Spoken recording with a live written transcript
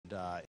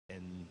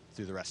in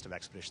through the rest of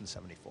Expedition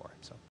 74.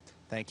 So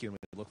thank you, and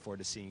we look forward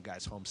to seeing you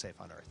guys home safe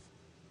on Earth.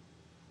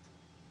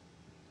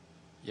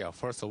 Yeah,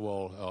 first of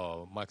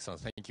all, Mike-san,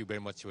 thank you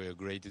very much for your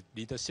great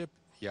leadership.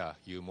 Yeah,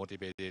 you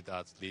motivated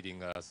us,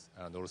 leading us,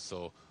 and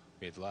also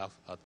made laugh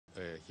at,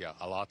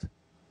 a lot.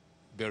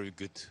 Very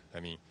good,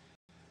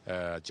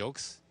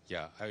 jokes.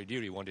 Yeah, I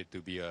really wanted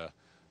to be a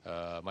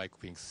Mike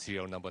Pink's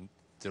serial number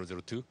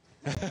 002.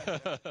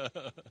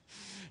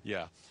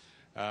 Yeah,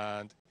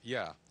 and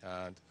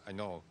I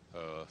know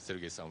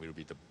Sergei-san will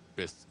be the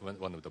best,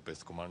 one of the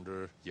best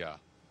commander. Yeah,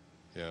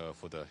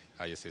 for the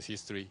ISS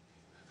history.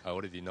 I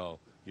already know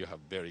you have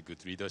very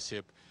good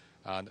leadership,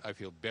 and I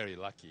feel very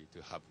lucky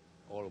to have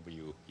all of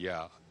you.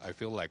 Yeah, I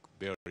feel like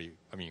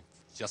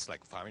just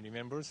like family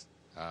members,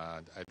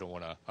 and I don't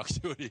want to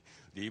actually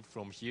leave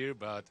from here,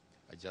 but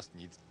I just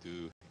need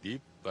to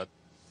leave. But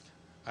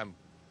I'm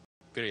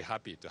very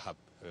happy to have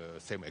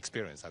same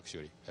experience,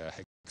 actually,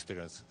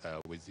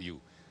 with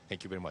you.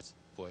 Thank you very much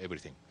for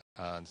everything,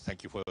 and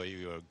thank you for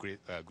your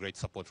great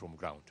support from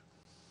ground.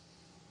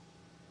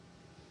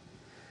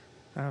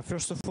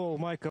 First of all,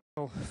 Michael,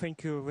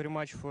 thank you very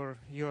much for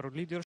your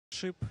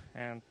leadership,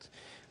 and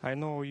I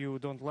know you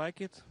don't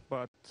like it,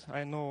 but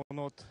I know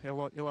not a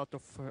lot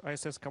of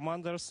ISS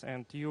commanders,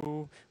 and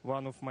you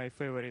one of my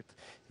favorite.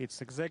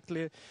 It's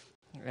exactly,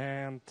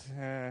 and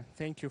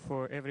thank you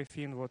for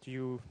everything what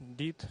you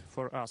did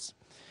for us,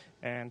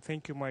 and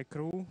thank you my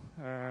crew.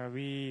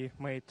 We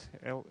made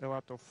a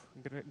lot of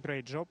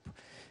great job,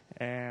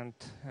 and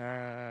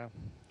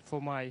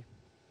for my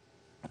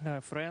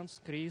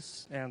friends,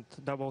 Chris and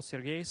Double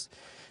Sergeys,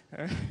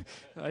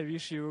 I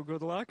wish you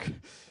good luck.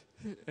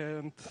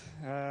 And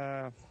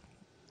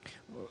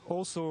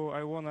also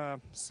I want to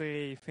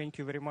say thank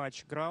you very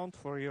much, Ground,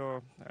 for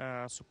your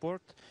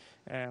support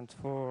and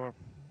for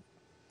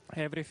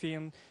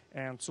everything.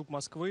 And ЦУП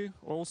Москвы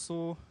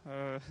also,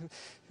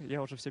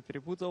 я уже все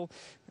перепутал,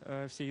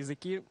 все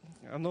языки.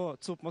 Но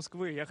ЦУП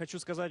Москвы, я хочу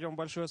сказать вам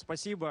большое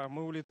спасибо.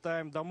 Мы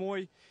улетаем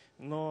домой,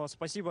 но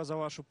спасибо за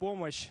вашу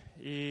помощь.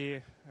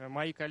 И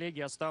мои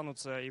коллеги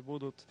останутся и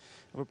будут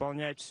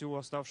выполнять всю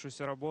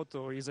оставшуюся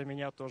работу. И за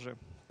меня тоже.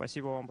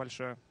 Спасибо вам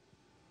большое.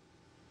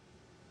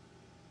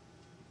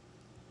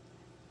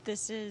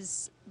 This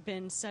has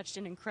been such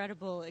an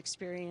incredible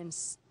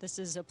experience. This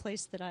is a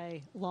place that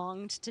I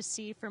longed to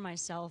see for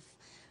myself.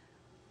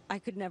 I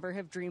could never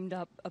have dreamed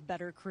up a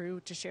better crew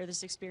to share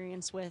this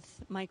experience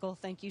with. Michael,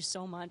 thank you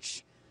so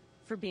much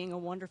for being a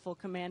wonderful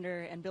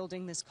commander and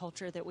building this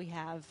culture that we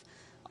have.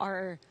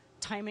 Our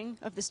timing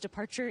of this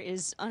departure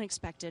is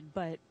unexpected,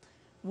 but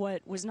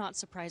what was not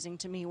surprising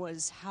to me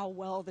was how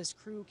well this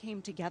crew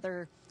came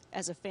together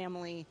as a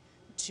family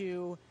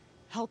to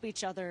help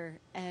each other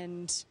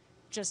and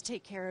just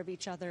take care of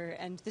each other.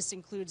 And this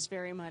includes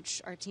very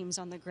much our teams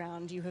on the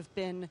ground. You have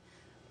been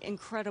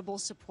incredible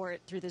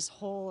support through this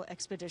whole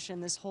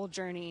expedition, this whole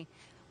journey.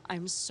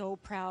 I'm so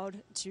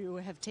proud to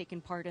have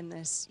taken part in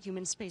this.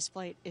 Human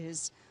spaceflight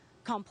is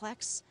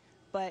complex,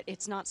 but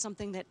it's not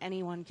something that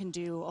anyone can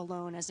do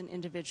alone as an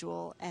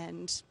individual,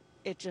 and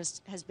it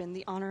just has been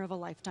the honor of a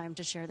lifetime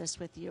to share this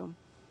with you.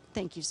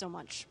 Thank you so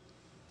much.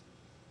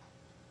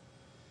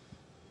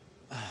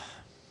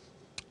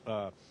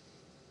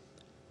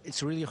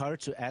 It's really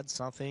hard to add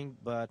something,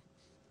 but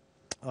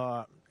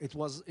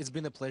it's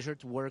been a pleasure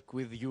to work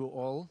with you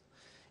all,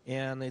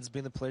 and it's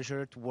been a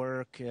pleasure to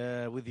work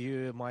with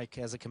you, Mike,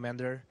 as a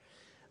commander,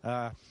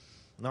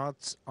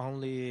 not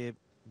only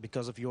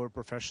because of your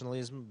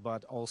professionalism,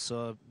 but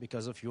also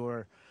because of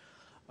your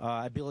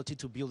ability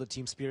to build a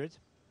team spirit.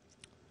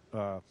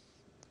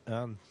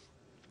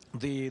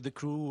 The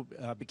crew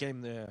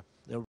became the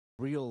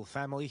real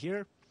family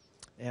here,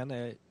 and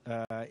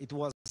it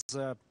was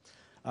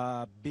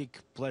a big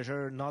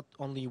pleasure not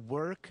only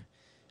work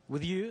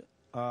with you,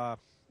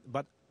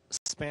 but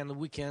spend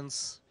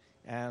weekends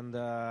and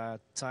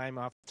time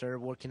after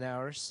working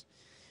hours,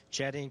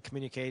 chatting,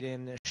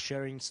 communicating,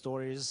 sharing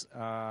stories.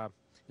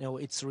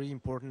 It's really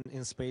important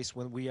in space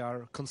when we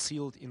are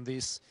concealed in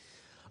this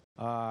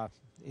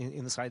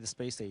inside the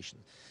space station.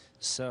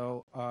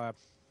 So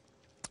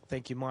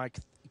thank you, Mike.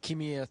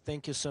 Kimi,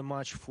 thank you so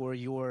much for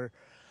your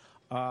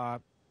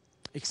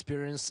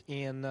experience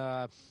in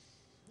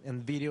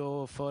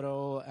video,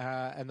 photo,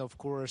 and of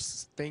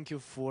course, thank you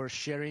for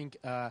sharing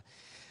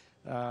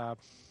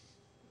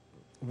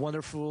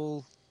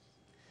wonderful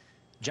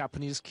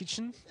Japanese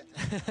kitchen.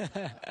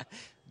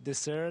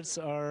 Desserts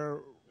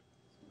are,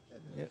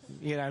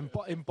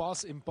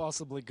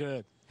 impossibly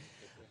good.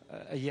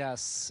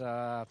 Yes,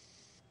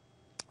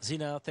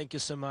 Zina, thank you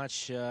so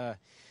much.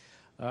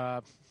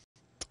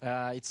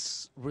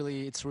 It's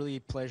really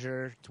a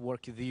pleasure to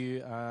work with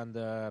you, and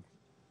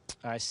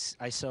I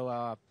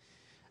saw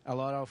a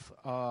lot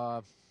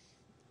of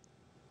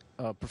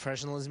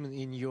professionalism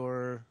in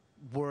your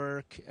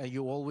work.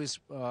 You always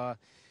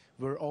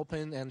were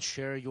open and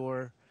share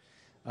your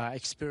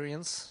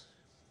experience,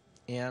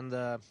 and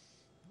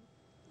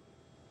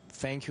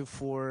thank you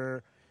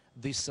for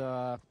this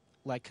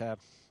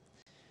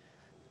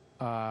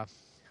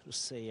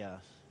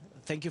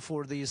Thank you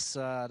for this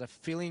the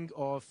feeling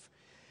of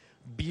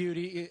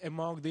beauty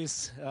among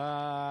these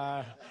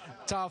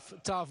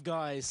tough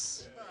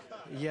guys.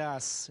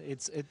 Yes,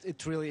 it's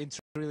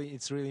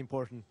really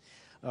important.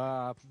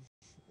 Uh,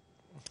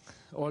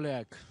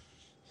 Oleg,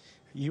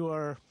 you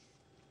are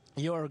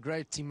a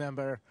great team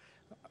member,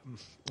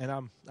 and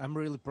I'm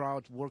really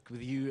proud to work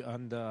with you.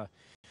 And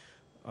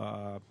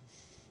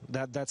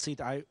that's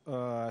it. I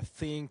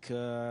think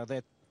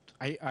that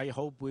I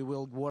hope we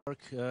will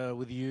work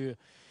with you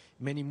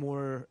many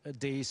more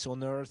days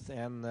on Earth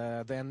and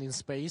then in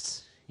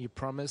space. You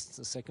promised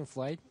a second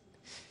flight,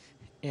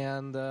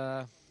 and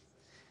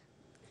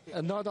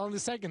not only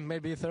second,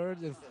 maybe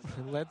third.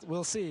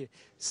 We'll see.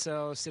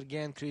 So Sergey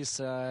and Chris,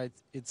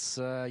 it's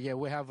yeah,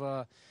 we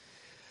have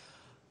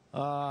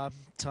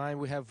time.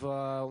 We have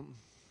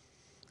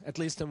at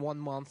least in 1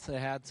 month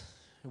ahead,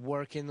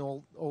 working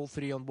all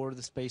three on board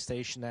the space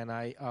station, and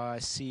I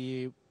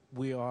see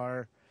we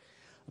are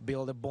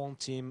build a bond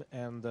team,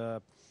 and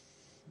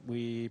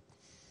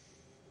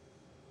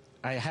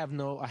I have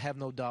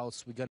no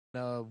doubts we're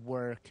gonna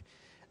work.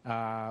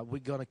 We're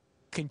gonna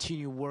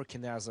continue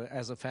working as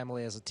a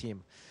family, as a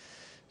team.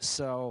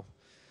 So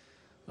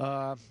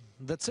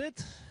that's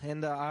it.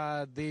 And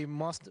the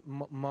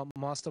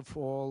most of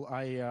all,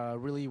 I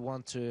really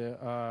want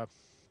to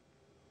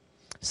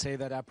say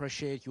that I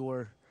appreciate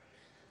your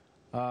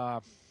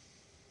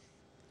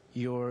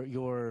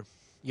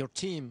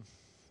team,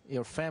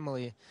 your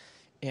family,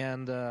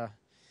 and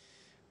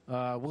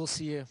we'll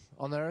see you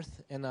on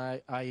Earth. And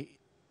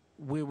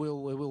we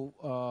will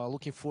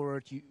looking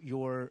forward to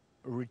your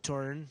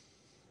return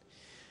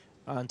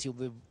until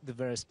the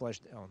very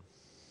splashdown.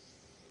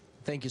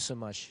 Thank you so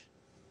much.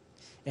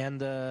 And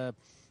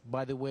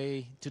by the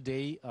way,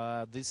 today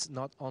this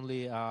not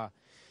only a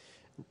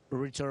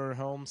return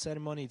home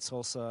ceremony, it's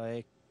also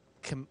a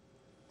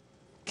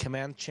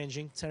command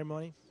changing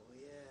ceremony. Oh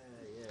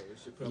yeah, we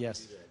should probably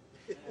Yes. do that.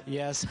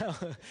 Yes.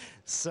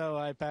 So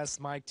I pass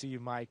mic to you,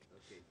 Mike.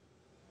 Okay.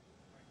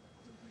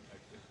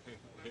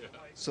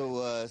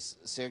 So,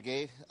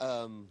 Sergey,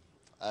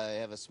 I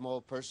have a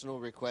small personal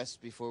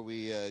request before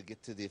we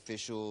get to the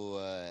official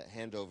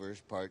handover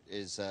part.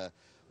 Is I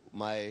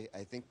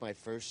think my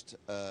first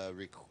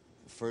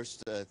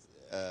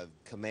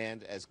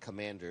command as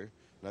commander,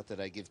 not that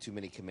I give too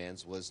many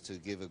commands, was to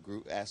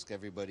ask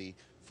everybody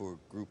for a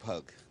group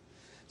hug.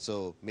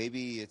 So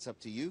maybe it's up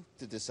to you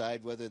to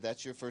decide whether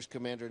that's your first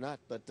command or not,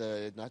 but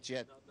not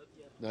yet.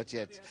 Not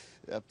yet.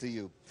 Up to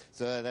you.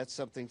 So that's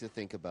something to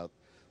think about.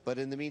 But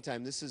in the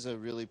meantime, this is a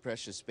really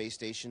precious space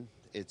station.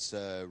 It's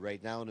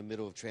right now in the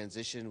middle of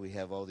transition. We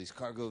have all these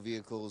cargo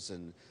vehicles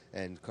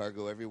and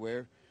cargo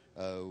everywhere.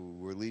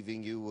 We're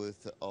leaving you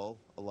with a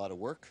lot of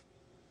work,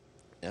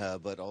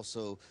 but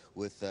also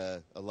with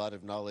a lot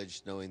of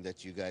knowledge, knowing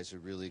that you guys are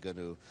really going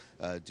to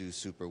do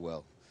super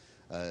well.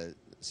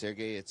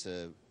 Sergey, it's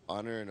an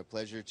honor and a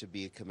pleasure to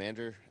be a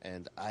commander,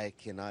 and I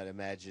cannot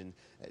imagine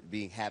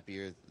being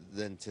happier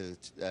than to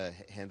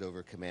hand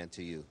over command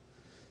to you.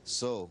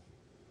 So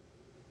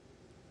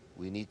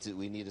we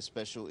need a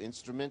special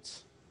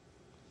instrument.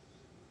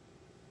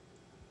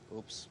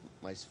 Oops,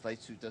 my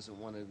flight suit doesn't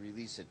want to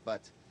release it,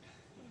 but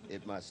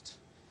it must.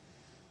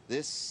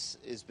 This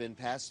has been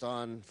passed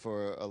on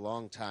for a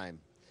long time.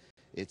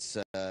 It's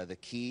the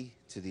key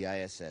to the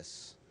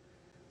ISS.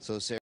 So,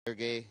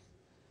 Sergey,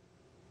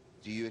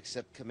 do you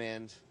accept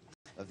command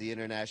of the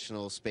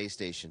International Space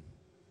Station?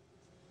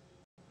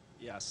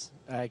 Yes,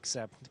 I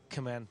accept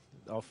command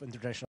of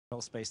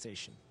International Space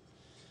Station.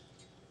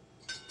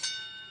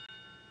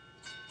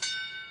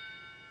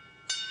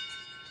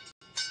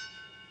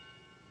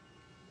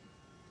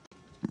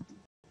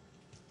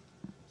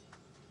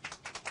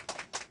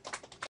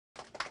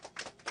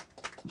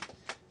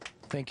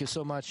 Thank you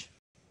so much.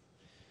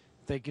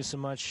 Thank you so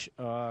much.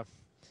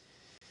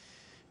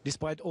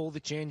 Despite all the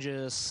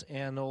changes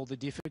and all the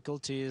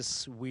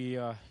difficulties,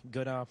 we're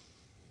gonna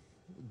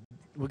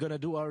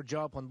do our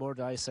job on board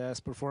ISS,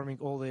 performing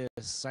all the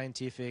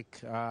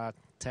scientific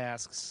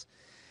tasks,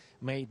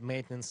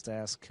 maintenance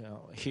tasks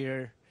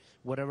here,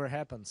 whatever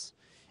happens.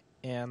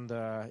 And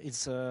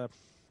it's a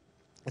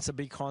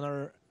big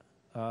honor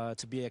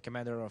to be a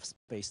commander of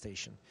space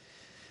station.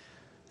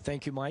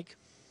 Thank you, Mike.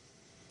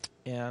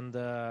 And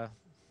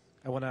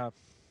I wanna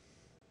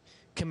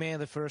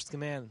command the first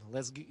command.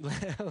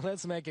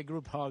 Let's make a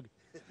group hug.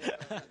 You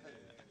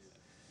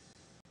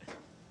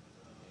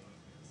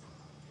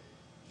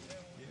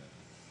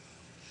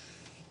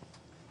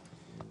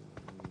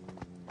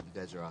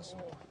guys are awesome.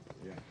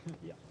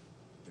 Yeah.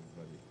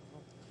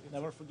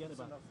 Never forget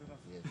about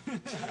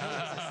it.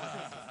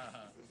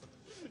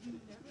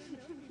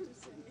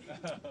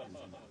 Yeah.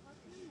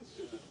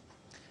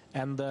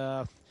 And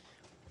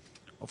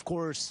of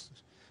course,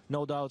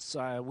 no doubts,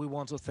 we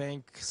want to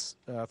thank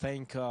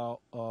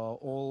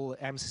all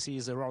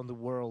MCCs around the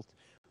world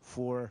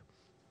for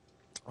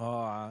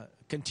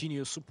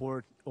continuous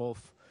support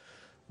of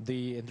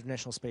the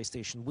International Space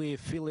Station. We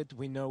feel it.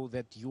 We know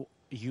that you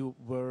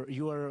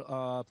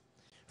are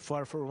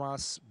far from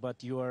us,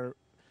 but you are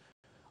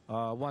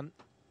one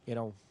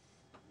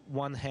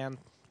one hand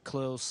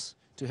close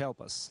to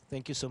help us.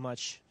 Thank you so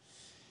much.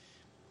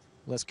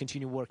 Let's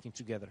continue working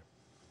together.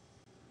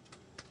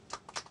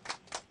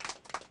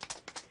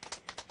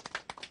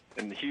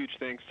 And huge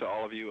thanks to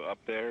all of you up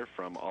there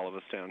from all of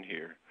us down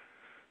here.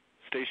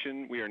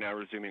 Station, we are now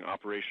resuming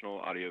operational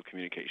audio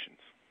communications.